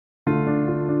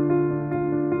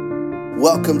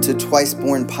Welcome to Twice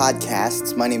Born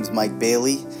Podcasts. My name is Mike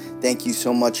Bailey. Thank you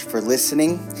so much for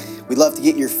listening. We'd love to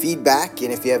get your feedback,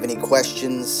 and if you have any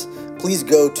questions, please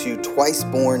go to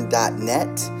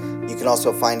twiceborn.net. You can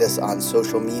also find us on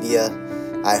social media.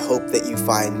 I hope that you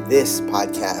find this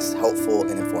podcast helpful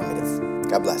and informative.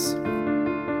 God bless.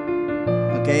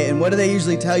 Okay, and what do they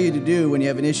usually tell you to do when you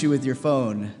have an issue with your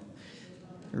phone?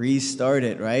 Restart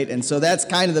it, right? And so that's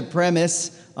kind of the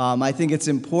premise. I think it's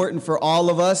important for all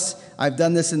of us. I've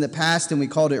done this in the past, and we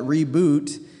called it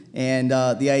reboot. And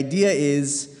the idea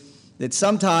is that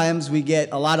sometimes we get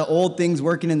a lot of old things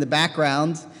working in the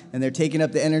background, and they're taking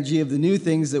up the energy of the new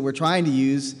things that we're trying to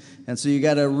use. And so you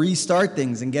got to restart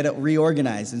things and get it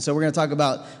reorganized. And so we're going to talk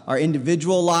about our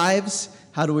individual lives.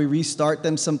 How do we restart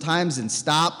them sometimes and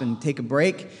stop and take a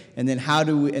break? And then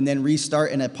then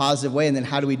restart in a positive way? And then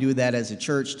how do we do that as a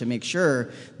church to make sure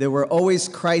that we're always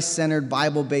Christ-centered,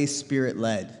 Bible-based,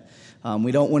 Spirit-led?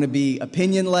 We don't want to be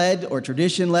opinion-led or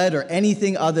tradition-led or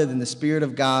anything other than the Spirit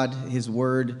of God, His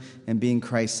Word, and being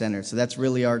Christ-centered. So that's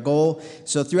really our goal.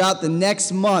 So throughout the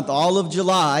next month, all of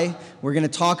July, we're going to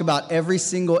talk about every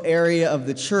single area of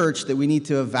the church that we need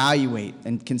to evaluate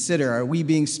and consider. Are we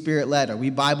being Spirit-led? Are we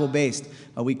Bible-based?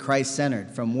 Are we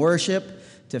Christ-centered? From worship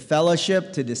to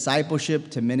fellowship, to discipleship,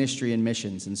 to ministry and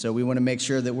missions. And so we want to make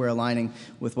sure that we're aligning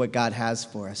with what God has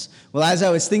for us. Well, as I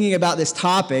was thinking about this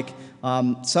topic,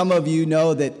 some of you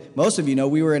know that, most of you know,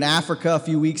 we were in Africa a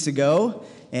few weeks ago.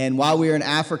 And while we were in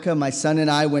Africa, my son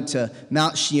and I went to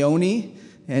Mount Shione.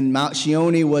 And Mount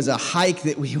Shione was a hike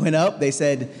that we went up. They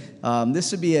said,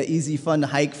 this would be an easy, fun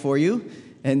hike for you.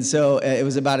 And so it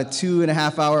was about a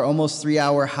 2.5 hour, almost 3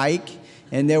 hour hike.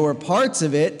 And there were parts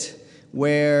of it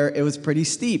where it was pretty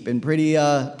steep and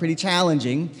pretty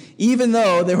challenging, even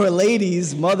though there were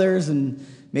ladies, mothers, and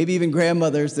maybe even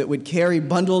grandmothers that would carry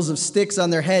bundles of sticks on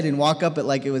their head and walk up it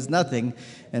like it was nothing.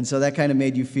 And so that kind of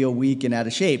made you feel weak and out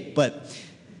of shape. But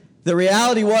the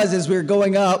reality was, as we were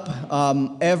going up,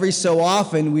 every so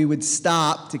often we would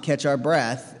stop to catch our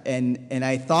breath. And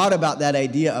I thought about that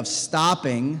idea of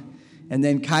stopping and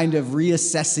then kind of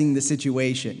reassessing the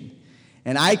situation.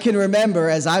 And I can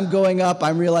remember as I'm going up,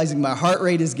 I'm realizing my heart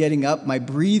rate is getting up, my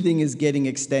breathing is getting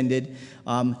extended,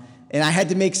 and I had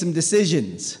to make some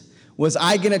decisions. Was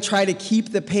I going to try to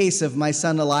keep the pace of my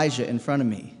son Elijah in front of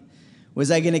me?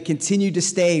 Was I going to continue to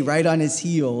stay right on his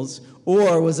heels,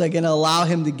 or was I going to allow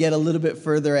him to get a little bit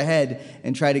further ahead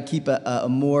and try to keep a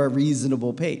more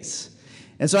reasonable pace?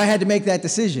 And so I had to make that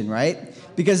decision, right?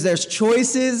 Because there's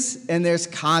choices and there's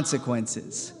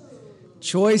consequences.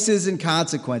 Choices and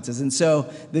consequences. And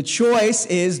so the choice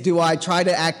is, do I try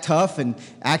to act tough and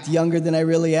act younger than I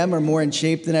really am or more in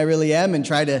shape than I really am and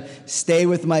try to stay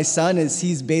with my son as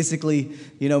he's basically,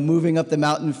 moving up the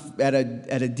mountain at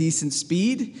a decent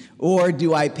speed? Or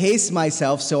do I pace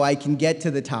myself so I can get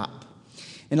to the top?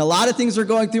 And a lot of things were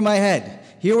going through my head.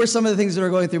 Here were some of the things that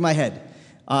were going through my head.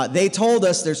 They told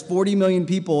us there's 40 million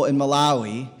people in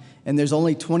Malawi and there's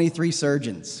only 23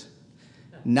 surgeons.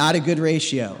 Not a good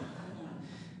ratio.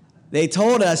 They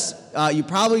told us you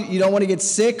don't want to get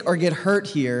sick or get hurt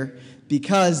here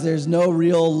because there's no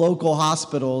real local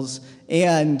hospitals,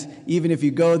 and even if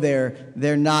you go there,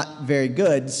 they're not very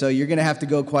good, so you're going to have to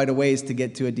go quite a ways to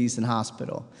get to a decent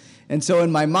hospital. And so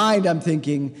in my mind, I'm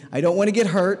thinking, I don't want to get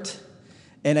hurt,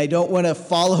 and I don't want to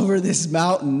fall over this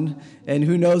mountain, and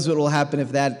who knows what will happen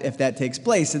if that takes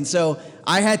place. And so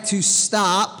I had to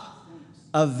stop,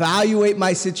 evaluate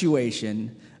my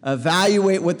situation,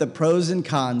 evaluate what the pros and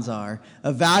cons are,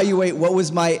 evaluate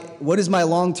what is my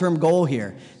long-term goal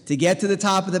here. To get to the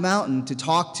top of the mountain, to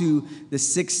talk to the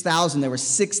 6,000, there were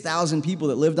 6,000 people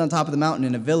that lived on top of the mountain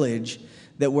in a village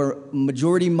that were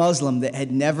majority Muslim that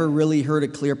had never really heard a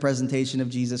clear presentation of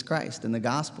Jesus Christ and the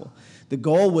gospel. The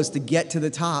goal was to get to the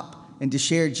top and to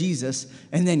share Jesus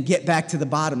and then get back to the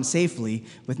bottom safely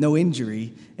with no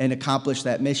injury and accomplish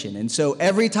that mission. And so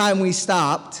every time we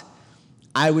stopped,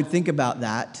 I would think about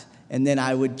that, and then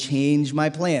I would change my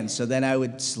plans. So then I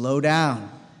would slow down.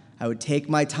 I would take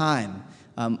my time.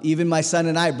 Even my son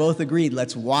and I both agreed,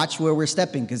 let's watch where we're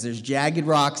stepping, because there's jagged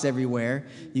rocks everywhere.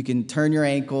 You can turn your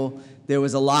ankle. There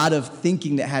was a lot of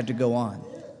thinking that had to go on.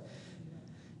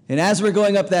 And as we're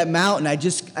going up that mountain,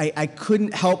 I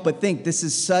couldn't help but think, this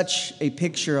is such a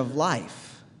picture of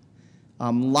life.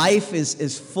 Life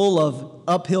is full of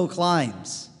uphill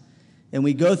climbs. And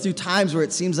we go through times where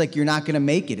it seems like you're not going to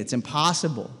make it. It's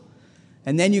impossible.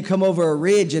 And then you come over a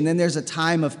ridge, and then there's a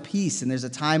time of peace, and there's a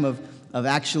time of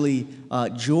actually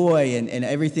joy, and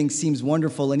everything seems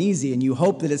wonderful and easy, and you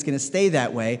hope that it's going to stay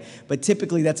that way. But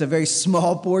typically, that's a very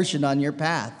small portion on your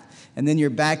path. And then you're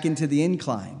back into the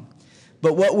incline.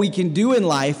 But what we can do in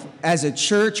life as a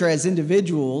church or as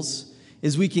individuals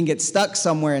is we can get stuck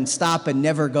somewhere and stop and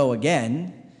never go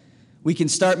again. We can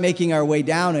start making our way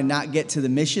down and not get to the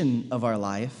mission of our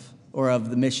life or of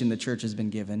the mission the church has been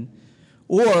given.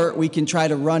 Or we can try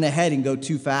to run ahead and go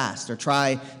too fast or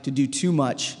try to do too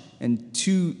much in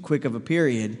too quick of a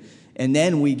period, and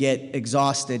then we get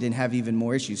exhausted and have even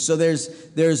more issues. So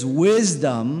there's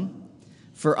wisdom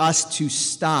for us to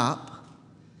stop,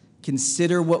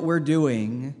 consider what we're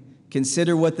doing,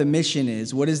 consider what the mission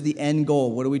is, what is the end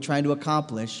goal, what are we trying to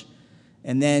accomplish,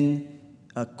 and then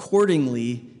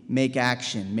accordingly make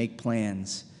action, make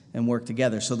plans, and work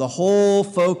together. So the whole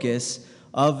focus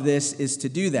of this is to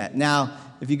do that. Now,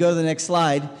 if you go to the next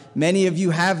slide, many of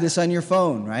you have this on your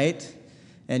phone, right?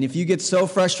 And if you get so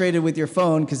frustrated with your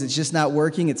phone because it's just not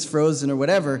working, it's frozen or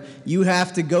whatever, you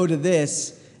have to go to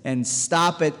this and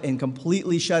stop it and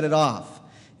completely shut it off.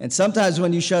 And sometimes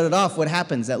when you shut it off, what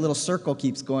happens? That little circle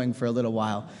keeps going for a little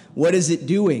while. What is it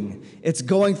doing? It's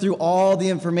going through all the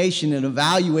information and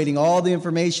evaluating all the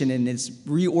information, and it's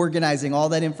reorganizing all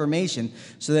that information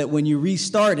so that when you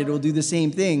restart it will do the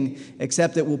same thing,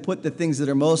 except it will put the things that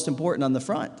are most important on the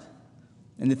front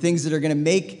and the things that are going to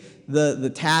make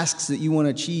the tasks that you want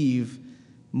to achieve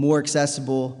more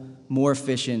accessible, more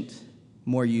efficient,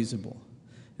 more usable.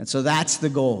 And so that's the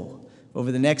goal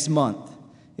over the next month,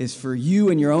 is for you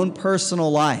in your own personal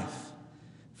life,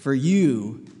 for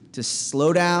you to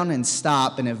slow down and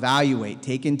stop and evaluate,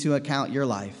 take into account your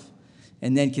life,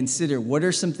 and then consider what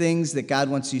are some things that God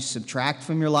wants you to subtract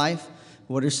from your life,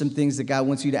 what are some things that God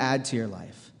wants you to add to your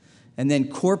life. And then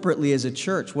corporately as a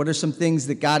church, what are some things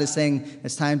that God is saying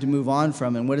it's time to move on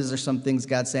from, and what is there some things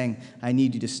God's saying, I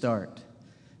need you to start.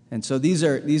 And so these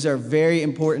are very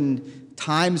important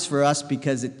times for us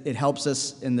because it helps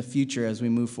us in the future as we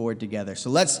move forward together. So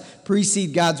let's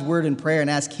precede God's word in prayer and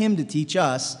ask him to teach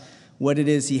us what it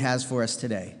is he has for us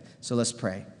today. So let's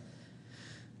pray.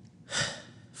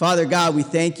 Father God, we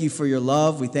thank you for your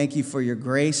love. We thank you for your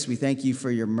grace. We thank you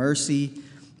for your mercy.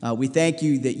 We thank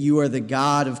you that you are the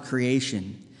God of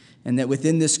creation and that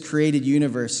within this created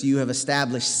universe you have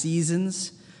established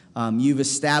seasons. You've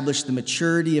established the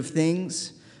maturity of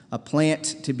things, a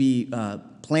plant to be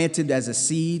planted as a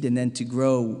seed and then to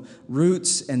grow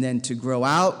roots and then to grow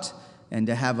out and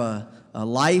to have a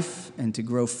life and to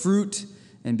grow fruit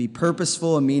and be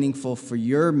purposeful and meaningful for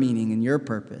your meaning and your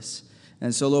purpose.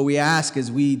 And so, Lord, we ask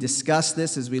as we discuss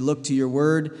this, as we look to your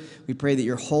word, we pray that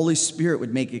your Holy Spirit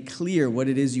would make it clear what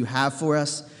it is you have for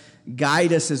us.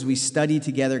 Guide us as we study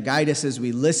together. Guide us as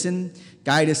we listen.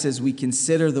 Guide us as we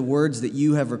consider the words that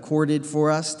you have recorded for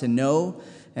us to know,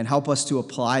 and help us to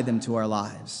apply them to our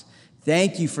lives.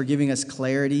 Thank you for giving us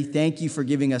clarity. Thank you for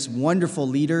giving us wonderful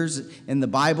leaders in the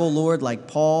Bible, Lord, like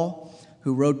Paul,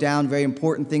 who wrote down very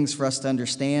important things for us to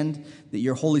understand that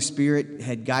your Holy Spirit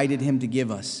had guided him to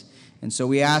give us. And so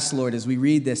we ask, Lord, as we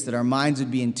read this, that our minds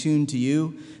would be in tune to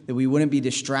you, that we wouldn't be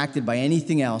distracted by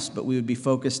anything else, but we would be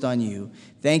focused on you.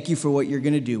 Thank you for what you're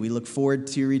going to do. We look forward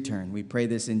to your return. We pray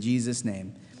this in Jesus'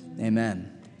 name.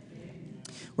 Amen.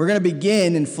 We're going to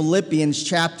begin in Philippians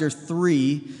chapter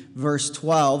 3, verse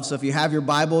 12. So if you have your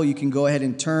Bible, you can go ahead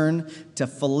and turn to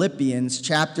Philippians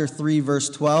chapter 3, verse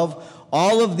 12.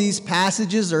 All of these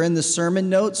passages are in the sermon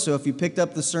notes. So if you picked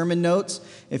up the sermon notes,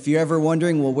 if you're ever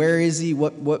wondering, well, where is he?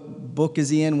 What book is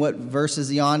he in? What verse is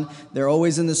he on? They're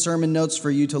always in the sermon notes for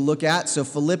you to look at. So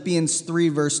Philippians 3,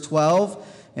 verse 12,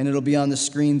 and it'll be on the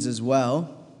screens as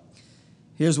well.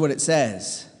 Here's what it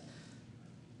says.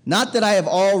 Not that I have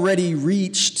already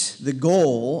reached the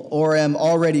goal or am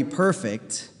already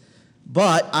perfect,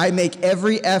 but I make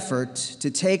every effort to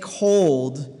take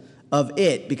hold of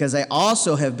it, because I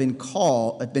also have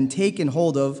been taken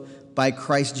hold of by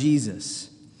Christ Jesus.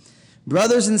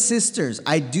 Brothers and sisters,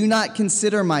 I do not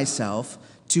consider myself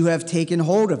to have taken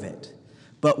hold of it,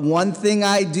 but one thing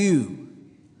I do,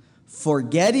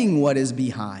 forgetting what is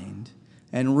behind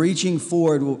and reaching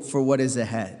forward for what is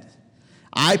ahead.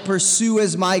 I pursue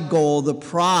as my goal the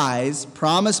prize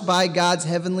promised by God's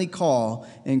heavenly call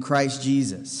in Christ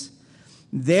Jesus.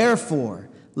 Therefore,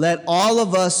 let all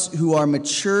of us who are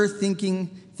mature think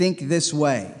this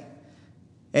way.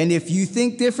 And if you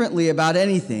think differently about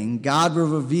anything, God will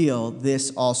reveal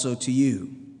this also to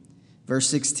you. Verse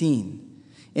 16.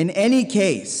 In any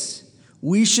case,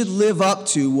 we should live up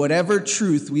to whatever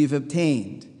truth we've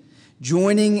obtained,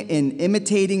 joining in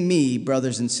imitating me,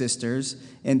 brothers and sisters,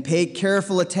 and pay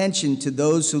careful attention to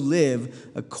those who live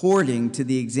according to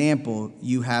the example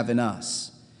you have in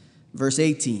us. Verse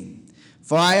 18.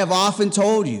 For I have often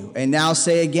told you, and now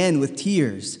say again with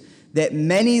tears, that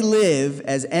many live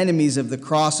as enemies of the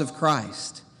cross of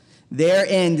Christ. Their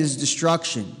end is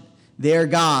destruction. Their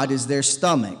God is their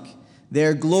stomach.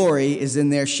 Their glory is in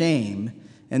their shame,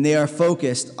 and they are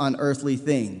focused on earthly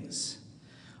things.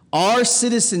 Our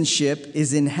citizenship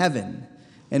is in heaven,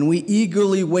 and we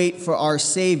eagerly wait for our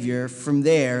Savior from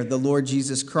there, the Lord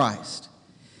Jesus Christ.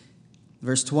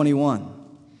 Verse 21,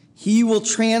 He will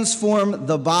transform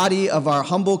the body of our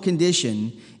humble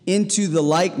condition into the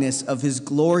likeness of His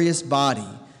glorious body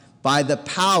by the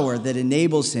power that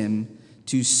enables Him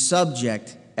to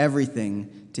subject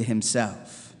everything to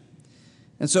Himself.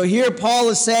 And so here Paul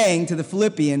is saying to the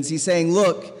Philippians, he's saying,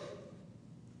 look,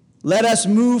 let us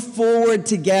move forward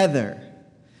together.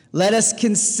 Let us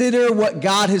consider what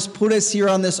God has put us here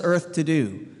on this earth to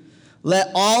do.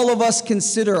 Let all of us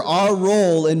consider our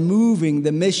role in moving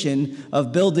the mission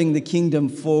of building the kingdom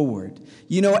forward.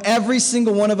 You know, every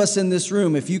single one of us in this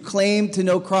room, if you claim to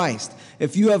know Christ,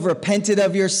 if you have repented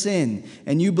of your sin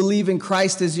and you believe in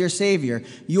Christ as your Savior,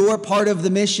 you're part of the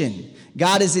mission.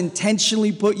 God has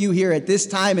intentionally put you here at this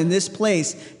time in this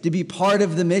place to be part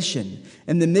of the mission.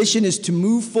 And the mission is to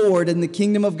move forward in the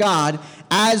kingdom of God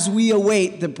as we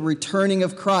await the returning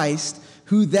of Christ,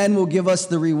 who then will give us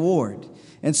the reward.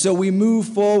 And so we move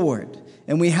forward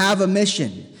and we have a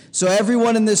mission. So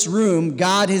everyone in this room,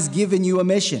 God has given you a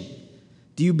mission.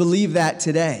 Do you believe that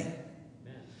today?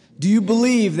 Do you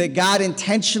believe that God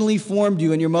intentionally formed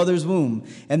you in your mother's womb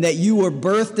and that you were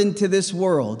birthed into this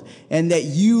world and that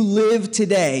you live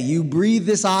today, you breathe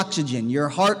this oxygen, your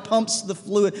heart pumps the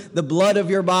fluid, the blood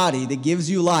of your body that gives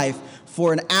you life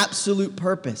for an absolute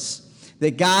purpose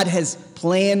that God has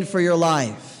planned for your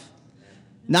life?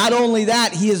 Not only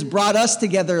that, He has brought us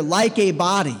together like a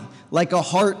body, like a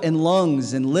heart and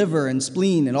lungs and liver and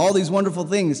spleen and all these wonderful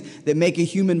things that make a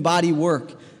human body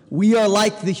work. We are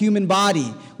like the human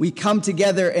body. We come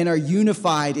together and are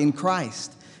unified in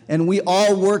Christ. And we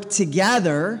all work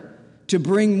together to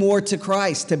bring more to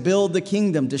Christ, to build the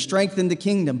kingdom, to strengthen the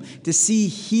kingdom, to see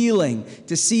healing,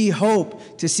 to see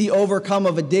hope, to see overcome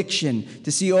of addiction,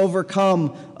 to see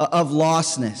overcome of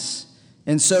lostness.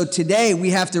 And so today we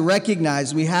have to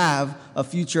recognize we have a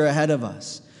future ahead of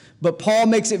us. But Paul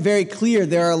makes it very clear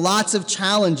there are lots of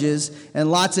challenges and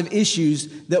lots of issues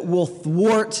that will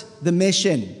thwart the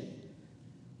mission.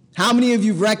 How many of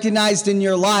you have recognized in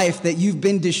your life that you've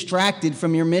been distracted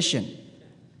from your mission?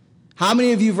 How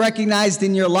many of you have recognized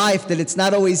in your life that it's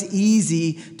not always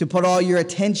easy to put all your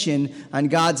attention on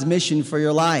God's mission for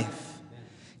your life?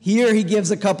 Here he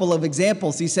gives a couple of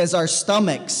examples. He says our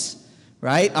stomachs,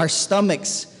 right? Our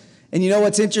stomachs. And you know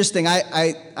what's interesting?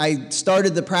 I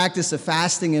started the practice of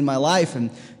fasting in my life. And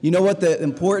you know what the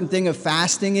important thing of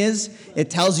fasting is? It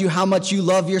tells you how much you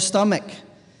love your stomach.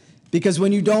 Because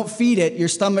when you don't feed it, your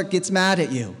stomach gets mad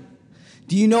at you.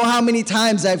 Do you know how many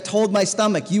times I've told my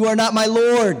stomach, you are not my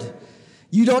Lord.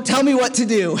 You don't tell me what to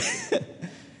do.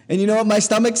 And you know what my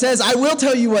stomach says? I will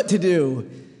tell you what to do.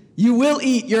 You will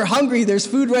eat. You're hungry. There's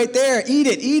food right there. Eat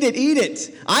it, eat it, eat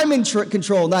it. I'm in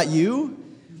control, not you.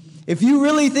 If you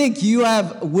really think you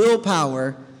have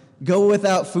willpower, go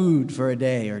without food for a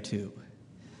day or two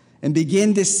and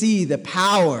begin to see the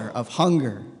power of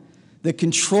hunger, the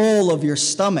control of your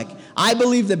stomach. I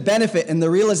believe the benefit and the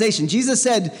realization. Jesus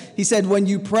said, he said, when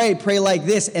you pray, pray like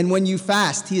this. And when you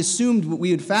fast, he assumed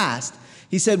we would fast.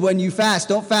 He said, when you fast,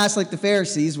 don't fast like the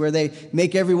Pharisees where they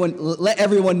let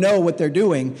everyone know what they're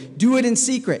doing. Do it in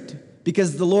secret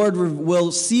because the Lord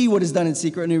will see what is done in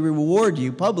secret and he will reward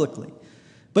you publicly.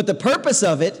 But the purpose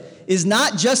of it is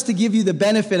not just to give you the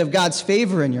benefit of God's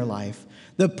favor in your life.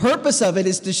 The purpose of it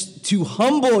is to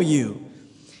humble you.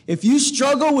 If you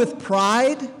struggle with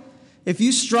pride, if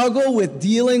you struggle with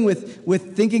dealing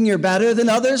with thinking you're better than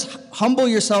others, humble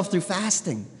yourself through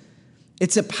fasting.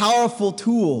 It's a powerful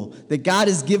tool that God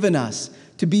has given us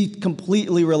to be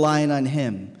completely reliant on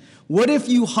Him. What if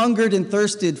you hungered and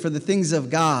thirsted for the things of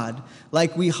God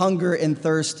like we hunger and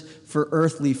thirst for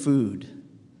earthly food?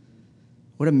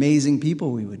 What amazing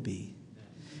people we would be.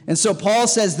 And so Paul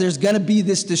says there's going to be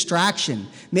this distraction.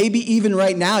 Maybe even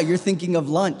right now you're thinking of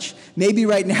lunch. Maybe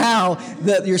right now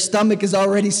your stomach is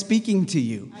already speaking to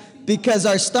you. Because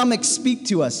our stomachs speak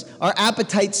to us. Our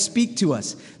appetites speak to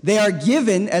us. They are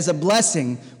given as a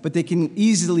blessing, but they can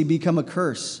easily become a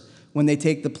curse when they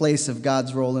take the place of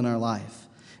God's role in our life.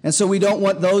 And so we don't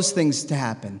want those things to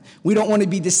happen. We don't want to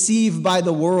be deceived by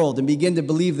the world and begin to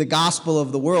believe the gospel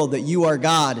of the world that you are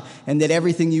God and that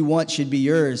everything you want should be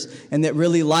yours and that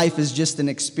really life is just an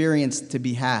experience to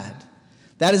be had.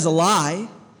 That is a lie.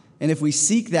 And if we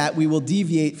seek that, we will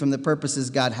deviate from the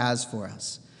purposes God has for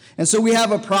us. And so we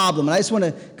have a problem. And I just want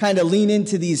to kind of lean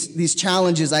into these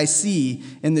challenges I see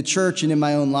in the church and in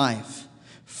my own life.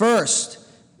 First,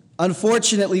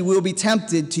 unfortunately, we'll be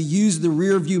tempted to use the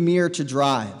rearview mirror to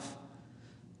drive.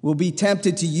 will be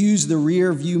tempted to use the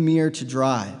rear view mirror to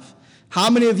drive. How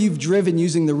many of you have driven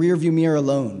using the rear view mirror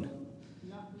alone?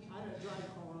 I don't drive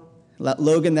car.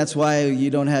 Logan, that's why you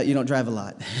don't drive a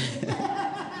lot.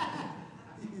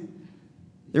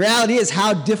 The reality is,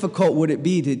 how difficult would it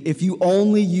be if you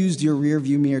only used your rear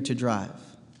view mirror to drive?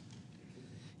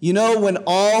 You know, when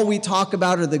all we talk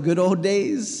about are the good old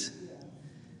days,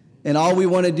 and all we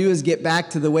want to do is get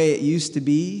back to the way it used to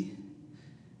be,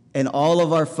 and all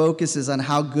of our focus is on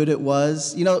how good it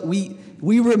was. You know,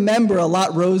 we remember a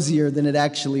lot rosier than it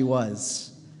actually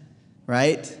was,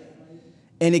 right?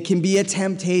 And it can be a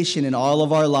temptation in all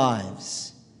of our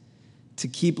lives to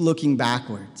keep looking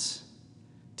backwards,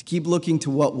 to keep looking to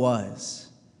what was,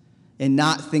 and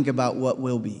not think about what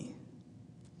will be.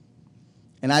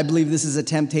 And I believe this is a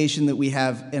temptation that we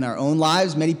have in our own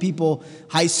lives. Many people,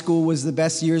 high school was the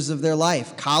best years of their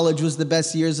life. College was the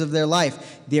best years of their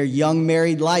life. Their young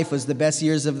married life was the best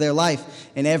years of their life.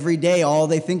 And every day, all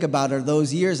they think about are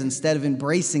those years instead of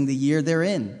embracing the year they're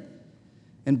in,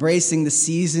 embracing the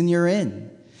season you're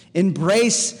in.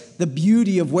 Embrace the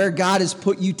beauty of where God has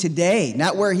put you today,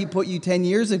 not where he put you 10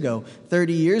 years ago,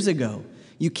 30 years ago.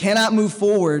 You cannot move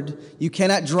forward, you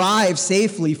cannot drive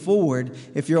safely forward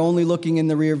if you're only looking in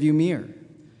the rearview mirror.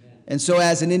 And so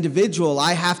as an individual,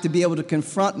 I have to be able to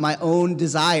confront my own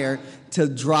desire to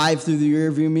drive through the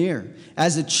rearview mirror.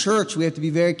 As a church, we have to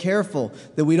be very careful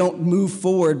that we don't move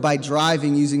forward by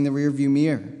driving using the rearview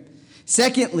mirror.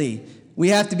 Secondly, we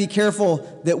have to be careful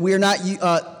that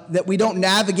that we don't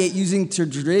navigate using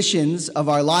traditions of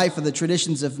our life or the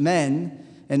traditions of men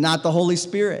and not the Holy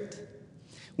Spirit.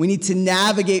 We need to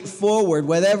navigate forward,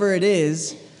 whatever it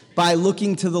is, by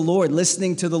looking to the Lord,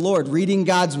 listening to the Lord, reading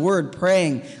God's word,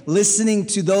 praying, listening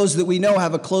to those that we know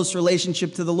have a close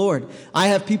relationship to the Lord. I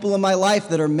have people in my life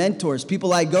that are mentors,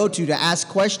 people I go to ask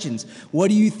questions. What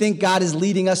do you think God is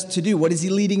leading us to do? What is he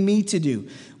leading me to do?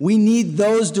 We need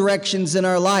those directions in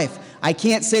our life. I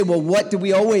can't say, well, what do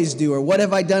we always do? Or what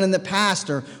have I done in the past?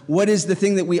 Or what is the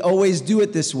thing that we always do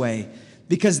it this way?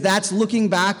 Because that's looking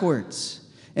backwards.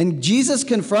 And Jesus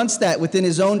confronts that within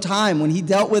his own time. When he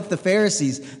dealt with the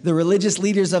Pharisees, the religious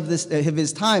leaders of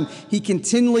his time, he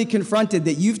continually confronted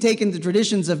that you've taken the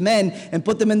traditions of men and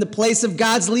put them in the place of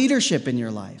God's leadership in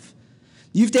your life.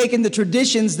 You've taken the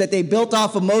traditions that they built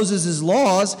off of Moses'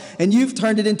 laws, and you've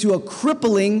turned it into a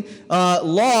crippling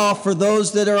law for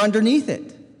those that are underneath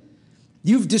it.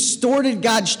 You've distorted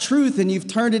God's truth, and you've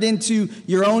turned it into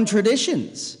your own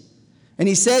traditions. And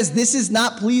he says this is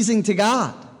not pleasing to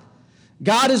God.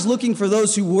 God is looking for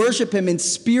those who worship him in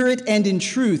spirit and in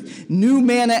truth, new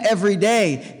manna every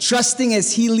day, trusting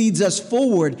as he leads us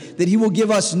forward that he will give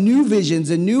us new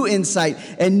visions and new insight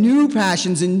and new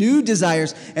passions and new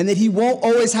desires, and that he won't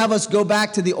always have us go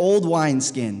back to the old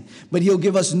wineskin, but he'll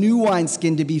give us new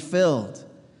wineskin to be filled.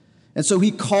 And so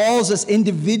he calls us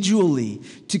individually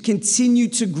to continue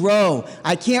to grow.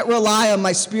 I can't rely on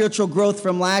my spiritual growth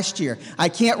from last year. I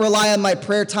can't rely on my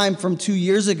prayer time from 2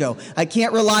 years ago. I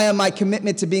can't rely on my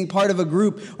commitment to being part of a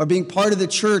group or being part of the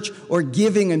church or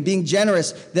giving and being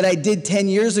generous that I did 10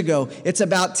 years ago. It's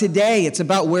about today. It's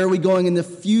about where are we going in the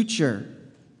future.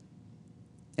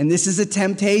 And this is a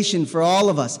temptation for all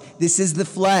of us. This is the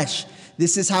flesh.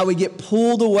 This is how we get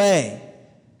pulled away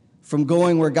from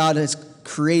going where God has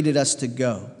created us to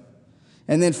go.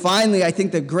 And then finally, I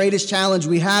think the greatest challenge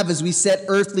we have is we set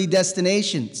earthly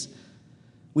destinations.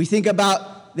 We think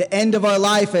about the end of our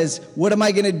life as, what am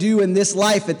I going to do in this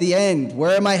life at the end?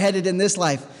 Where am I headed in this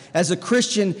life? As a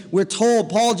Christian, we're told,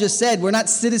 Paul just said, we're not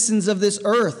citizens of this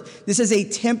earth. This is a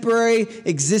temporary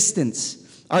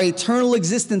existence. Our eternal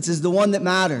existence is the one that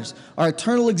matters. Our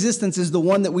eternal existence is the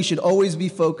one that we should always be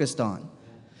focused on.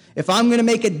 If I'm going to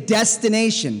make a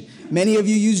destination, many of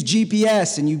you use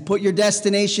GPS and you put your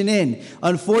destination in.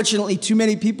 Unfortunately, too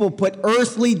many people put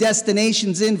earthly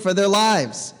destinations in for their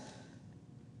lives.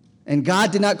 And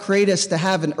God did not create us to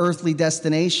have an earthly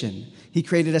destination. He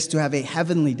created us to have a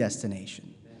heavenly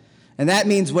destination. And that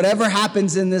means whatever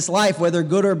happens in this life, whether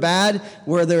good or bad,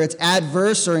 whether it's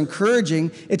adverse or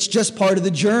encouraging, it's just part of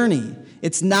the journey.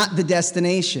 It's not the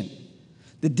destination.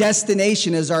 The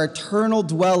destination is our eternal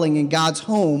dwelling in God's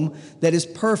home that is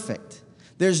perfect.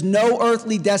 There's no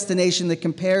earthly destination that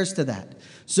compares to that.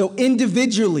 So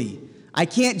individually, I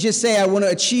can't just say I want to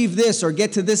achieve this or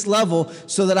get to this level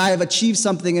so that I have achieved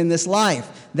something in this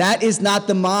life. That is not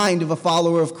the mind of a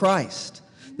follower of Christ.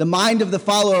 The mind of the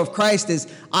follower of Christ is,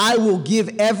 I will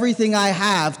give everything I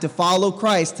have to follow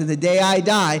Christ to the day I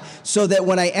die, so that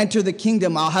when I enter the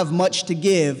kingdom, I'll have much to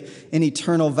give in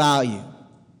eternal value.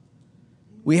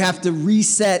 We have to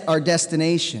reset our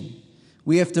destination.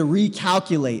 We have to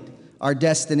recalculate our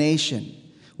destination.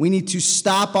 We need to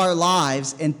stop our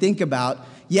lives and think about,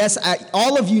 yes,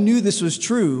 all of you knew this was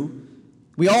true.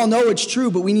 We all know it's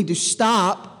true, but we need to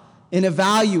stop and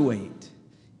evaluate.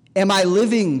 Am I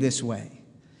living this way?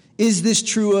 Is this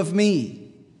true of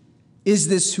me? Is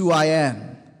this who I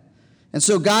am? And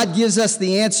so God gives us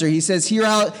the answer. He says,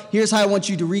 here's how I want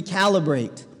you to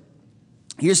recalibrate.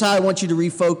 Here's how I want you to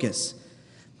refocus.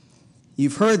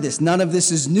 You've heard this. None of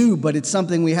this is new, but it's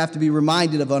something we have to be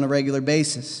reminded of on a regular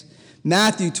basis.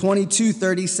 Matthew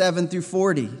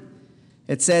 22:37-40.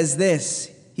 It says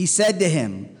this. He said to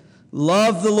him,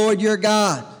 love the Lord your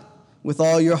God with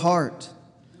all your heart,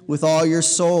 with all your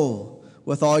soul,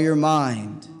 with all your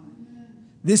mind.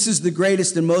 This is the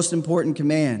greatest and most important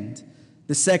command.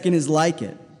 The second is like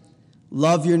it.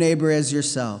 Love your neighbor as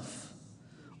yourself.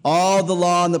 All the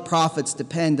law and the prophets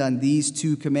depend on these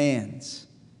two commands.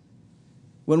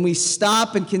 When we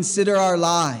stop and consider our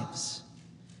lives,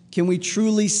 can we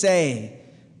truly say,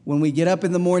 when we get up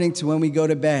in the morning to when we go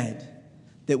to bed,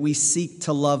 that we seek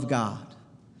to love God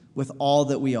with all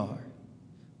that we are?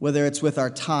 Whether it's with our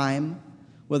time,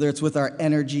 whether it's with our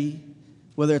energy,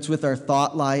 whether it's with our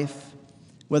thought life,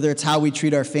 whether it's how we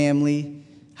treat our family,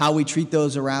 how we treat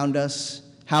those around us,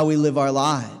 how we live our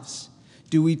lives.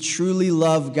 Do we truly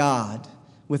love God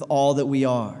with all that we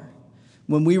are?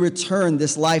 When we return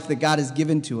this life that God has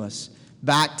given to us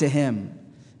back to Him,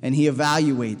 and He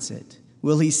evaluates it,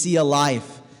 will He see a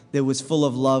life that was full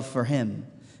of love for Him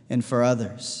and for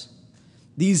others?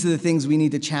 These are the things we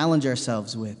need to challenge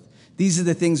ourselves with. These are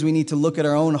the things we need to look at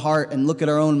our own heart and look at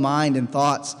our own mind and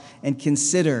thoughts and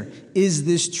consider, is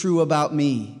this true about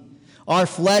me? Our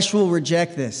flesh will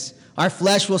reject this. Our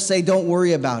flesh will say, don't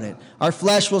worry about it. Our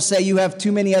flesh will say, you have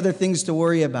too many other things to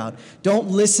worry about. Don't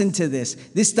listen to this.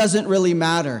 This doesn't really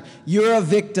matter. You're a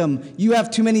victim. You have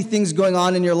too many things going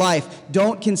on in your life.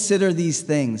 Don't consider these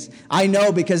things. I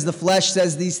know, because the flesh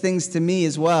says these things to me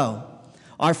as well.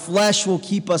 Our flesh will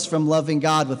keep us from loving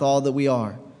God with all that we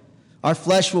are. Our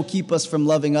flesh will keep us from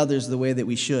loving others the way that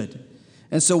we should.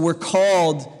 And so we're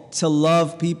called to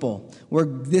love people.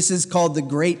 This is called the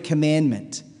Great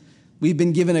Commandment. We've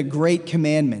been given a great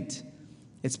commandment.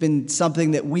 It's been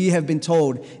something that we have been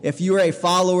told. If you're a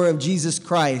follower of Jesus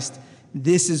Christ,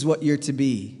 this is what you're to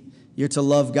be. You're to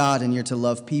love God and you're to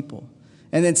love people.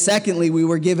 And then secondly, we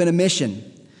were given a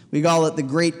mission. We call it the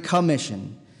Great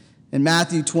Commission. In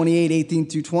Matthew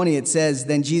 28:18-20, it says,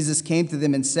 then Jesus came to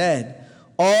them and said,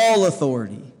 all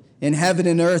authority in heaven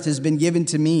and earth has been given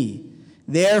to me.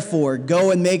 Therefore, go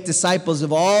and make disciples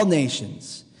of all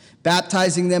nations,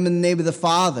 baptizing them in the name of the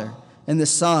Father and the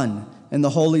Son and the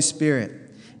Holy Spirit,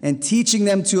 and teaching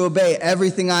them to obey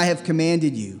everything I have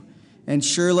commanded you. And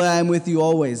surely I am with you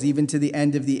always, even to the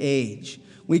end of the age.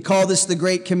 We call this the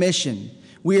Great Commission.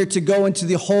 We are to go into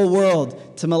the whole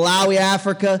world, to Malawi,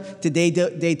 Africa, to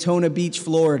Daytona Beach,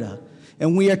 Florida.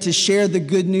 And we are to share the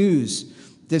good news.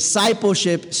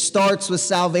 Discipleship starts with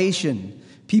salvation.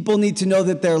 People need to know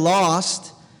that they're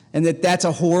lost and that that's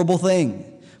a horrible thing.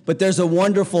 But there's a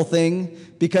wonderful thing,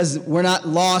 because we're not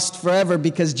lost forever,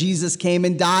 because Jesus came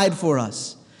and died for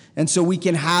us. And so we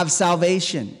can have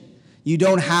salvation. You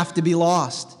don't have to be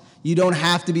lost. You don't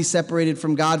have to be separated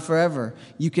from God forever.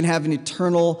 You can have an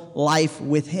eternal life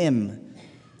with Him.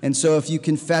 And so if you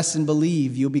confess and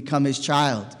believe, you'll become His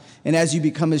child. And as you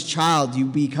become His child, you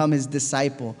become His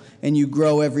disciple. And you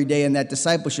grow every day in that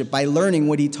discipleship by learning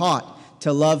what He taught,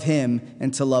 to love Him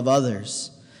and to love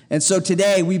others. And so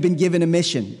today we've been given a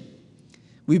mission.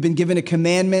 We've been given a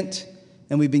commandment,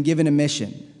 and we've been given a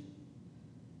mission.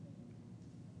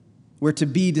 We're to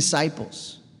be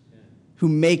disciples who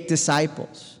make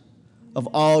disciples of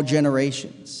all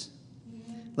generations.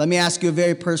 Let me ask you a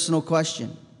very personal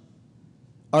question.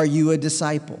 Are you a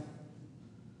disciple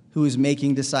who is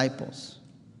making disciples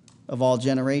of all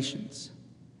generations?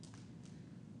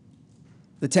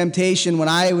 The temptation when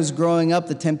I was growing up,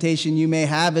 the temptation you may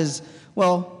have is,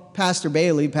 well, Pastor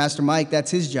Bailey, Pastor Mike,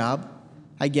 that's his job.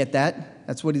 I get that.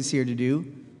 That's what he's here to do.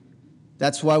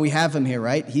 That's why we have him here,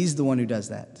 right? He's the one who does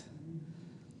that.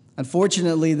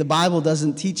 Unfortunately, the Bible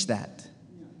doesn't teach that.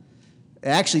 It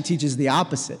actually teaches the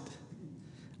opposite.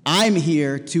 I'm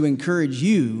here to encourage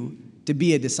you to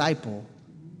be a disciple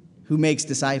who makes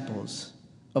disciples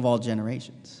of all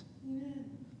generations.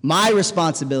 My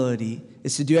responsibility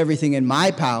is to do everything in my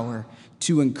power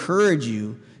to encourage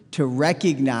you to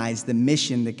recognize the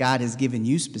mission that God has given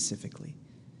you specifically.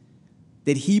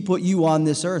 That He put you on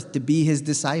this earth to be His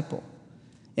disciple.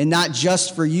 And not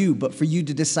just for you, but for you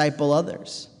to disciple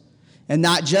others. And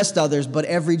not just others, but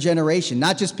every generation.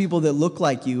 Not just people that look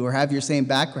like you or have your same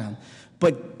background,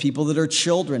 but people that are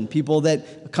children, people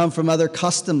that come from other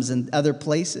customs and other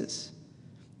places.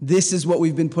 This is what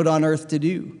we've been put on earth to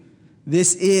do.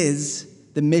 This is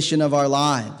the mission of our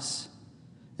lives.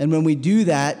 And when we do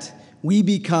that, we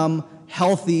become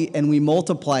healthy and we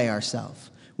multiply ourselves.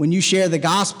 When you share the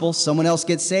gospel, someone else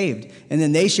gets saved. And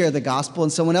then they share the gospel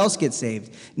and someone else gets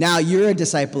saved. Now you're a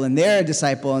disciple and they're a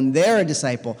disciple and they're a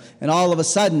disciple. And all of a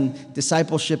sudden,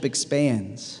 discipleship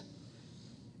expands.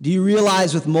 Do you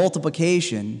realize with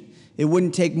multiplication, it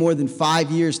wouldn't take more than 5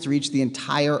 years to reach the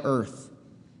entire earth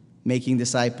making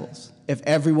disciples if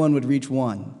everyone would reach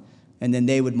one and then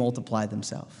they would multiply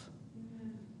themselves?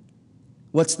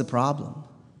 What's the problem?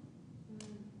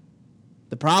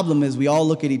 The problem is we all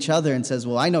look at each other and says,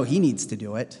 well, I know he needs to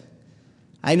do it.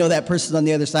 I know that person on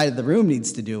the other side of the room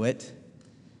needs to do it.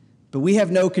 But we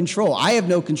have no control. I have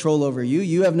no control over you.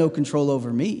 You have no control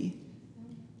over me.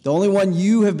 The only one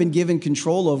you have been given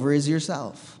control over is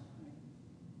yourself.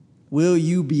 Will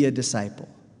you be a disciple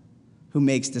who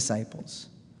makes disciples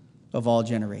of all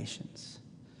generations?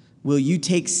 Will you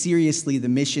take seriously the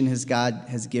mission God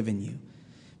has given you?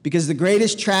 Because the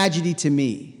greatest tragedy to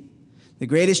me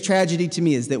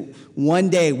is that one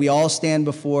day we all stand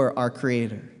before our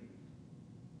Creator.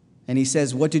 And he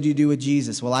says, what did you do with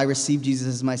Jesus? Well, I received Jesus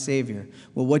as my Savior.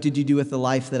 Well, what did you do with the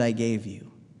life that I gave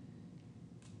you?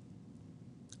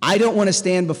 I don't want to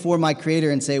stand before my Creator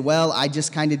and say, well, I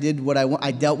just kind of did what I want.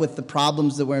 I dealt with the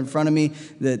problems that were in front of me,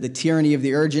 the tyranny of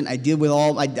the urgent. I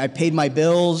paid my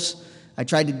bills. I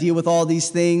tried to deal with all these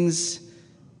things,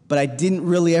 but I didn't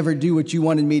really ever do what you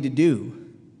wanted me to do.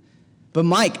 But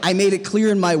Mike, I made it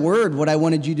clear in my word what I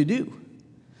wanted you to do.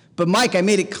 But Mike, I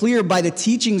made it clear by the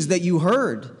teachings that you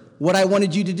heard what I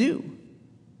wanted you to do.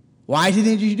 Why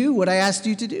didn't you do what I asked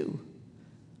you to do?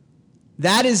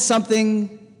 That is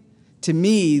something, to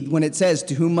me, when it says,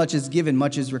 to whom much is given,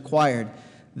 much is required.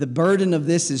 The burden of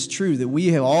this is true, that we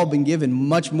have all been given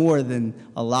much more than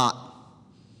a lot.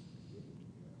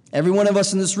 Every one of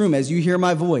us in this room, as you hear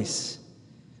my voice,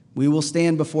 we will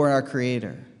stand before our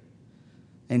Creator.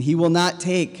 And he will not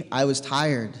take, I was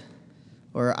tired,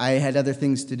 or I had other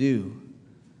things to do,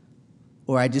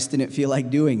 or I just didn't feel like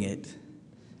doing it,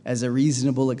 as a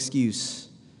reasonable excuse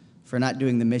for not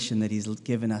doing the mission that he's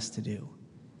given us to do.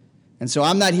 And so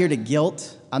I'm not here to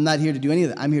guilt. I'm not here to do any of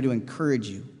that. I'm here to encourage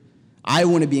you. I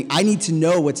need to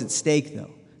know what's at stake,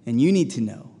 though. And you need to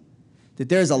know that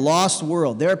there's a lost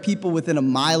world. There are people within a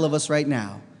mile of us right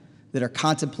now that are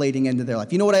contemplating end of their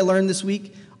life. You know what I learned this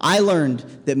week? I learned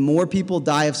that more people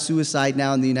die of suicide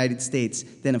now in the United States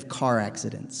than of car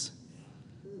accidents.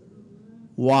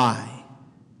 Why?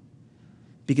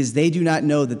 Because they do not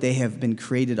know that they have been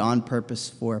created on purpose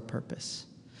for a purpose.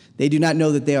 They do not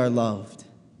know that they are loved.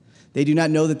 They do not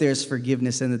know that there's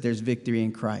forgiveness and that there's victory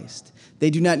in Christ.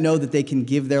 They do not know that they can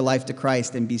give their life to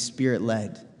Christ and be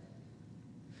Spirit-led.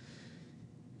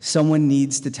 Someone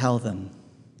needs to tell them.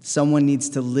 Someone needs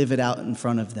to live it out in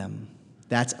front of them.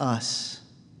 That's us.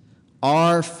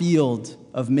 Our field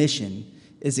of mission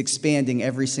is expanding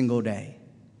every single day.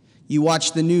 You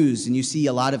watch the news and you see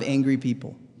a lot of angry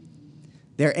people.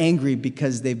 They're angry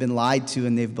because they've been lied to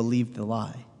and they've believed the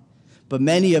lie. But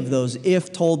many of those,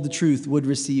 if told the truth, would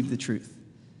receive the truth.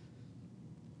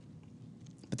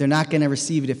 But they're not going to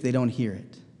receive it if they don't hear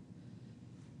it.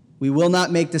 We will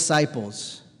not make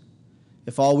disciples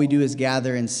if all we do is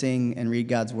gather and sing and read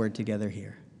God's word together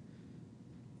here.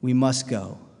 We must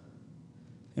go,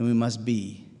 and we must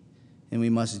be, and we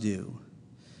must do.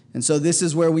 And so this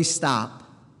is where we stop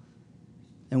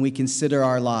and we consider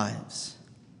our lives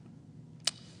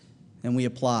and we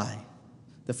apply.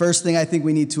 The first thing I think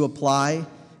we need to apply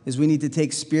is we need to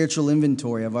take spiritual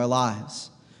inventory of our lives.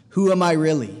 Who am I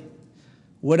really?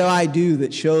 What do I do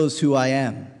that shows who I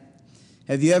am?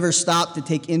 Have you ever stopped to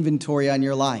take inventory on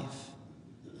your life?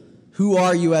 Who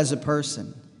are you as a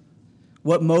person?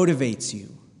 What motivates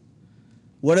you?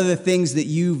 What are the things that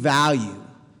you value?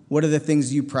 What are the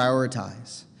things you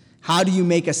prioritize? How do you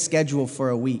make a schedule for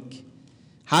a week?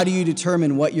 How do you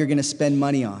determine what you're going to spend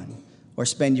money on or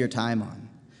spend your time on?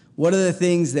 What are the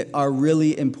things that are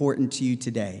really important to you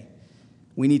today?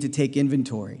 We need to take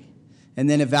inventory and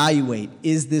then evaluate,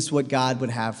 is this what God would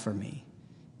have for me?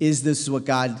 Is this what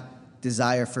God's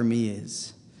desire for me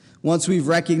is? Once we've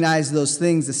recognized those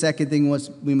things, the second thing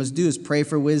we must do is pray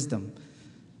for wisdom.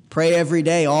 Pray every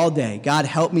day, all day. God,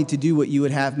 help me to do what you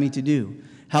would have me to do.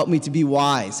 Help me to be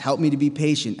wise. Help me to be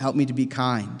patient. Help me to be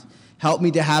kind. Help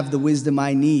me to have the wisdom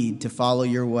I need to follow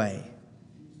your way.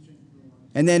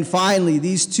 And then finally,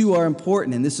 these two are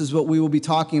important, and this is what we will be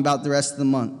talking about the rest of the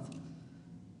month.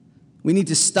 We need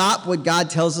to stop what God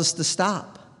tells us to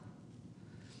stop.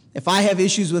 If I have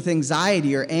issues with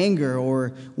anxiety or anger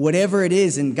or whatever it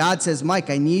is, and God says, Mike,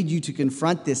 I need you to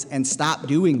confront this and stop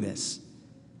doing this,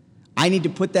 I need to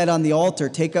put that on the altar,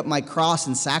 take up my cross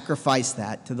and sacrifice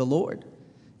that to the Lord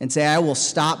and say, I will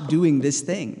stop doing this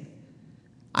thing.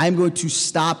 I'm going to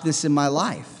stop this in my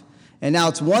life. And now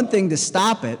it's one thing to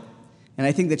stop it, and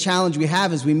I think the challenge we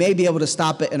have is we may be able to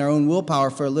stop it in our own willpower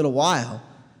for a little while,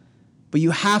 but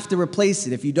you have to replace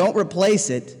it. If you don't replace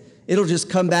it, it'll just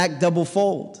come back double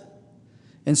fold.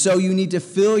 And so you need to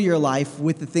fill your life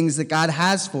with the things that God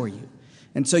has for you.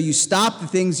 And so you stop the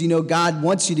things you know God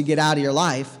wants you to get out of your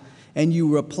life, and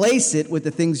you replace it with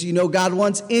the things you know God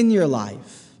wants in your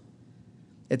life.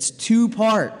 It's two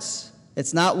parts.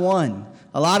 It's not one.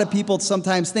 A lot of people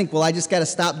sometimes think, well, I just got to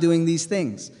stop doing these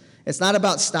things. It's not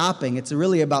about stopping. It's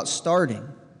really about starting.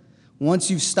 Once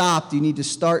you've stopped, you need to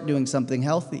start doing something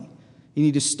healthy. You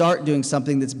need to start doing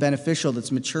something that's beneficial,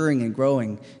 that's maturing and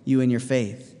growing you in your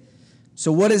faith.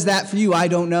 So what is that for you? I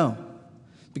don't know.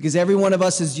 Because every one of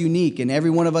us is unique, and every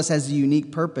one of us has a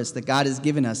unique purpose that God has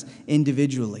given us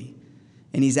individually.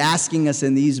 And he's asking us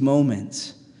in these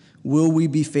moments, will we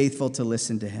be faithful to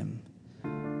listen to him?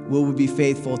 Will we be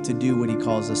faithful to do what he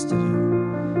calls us to do?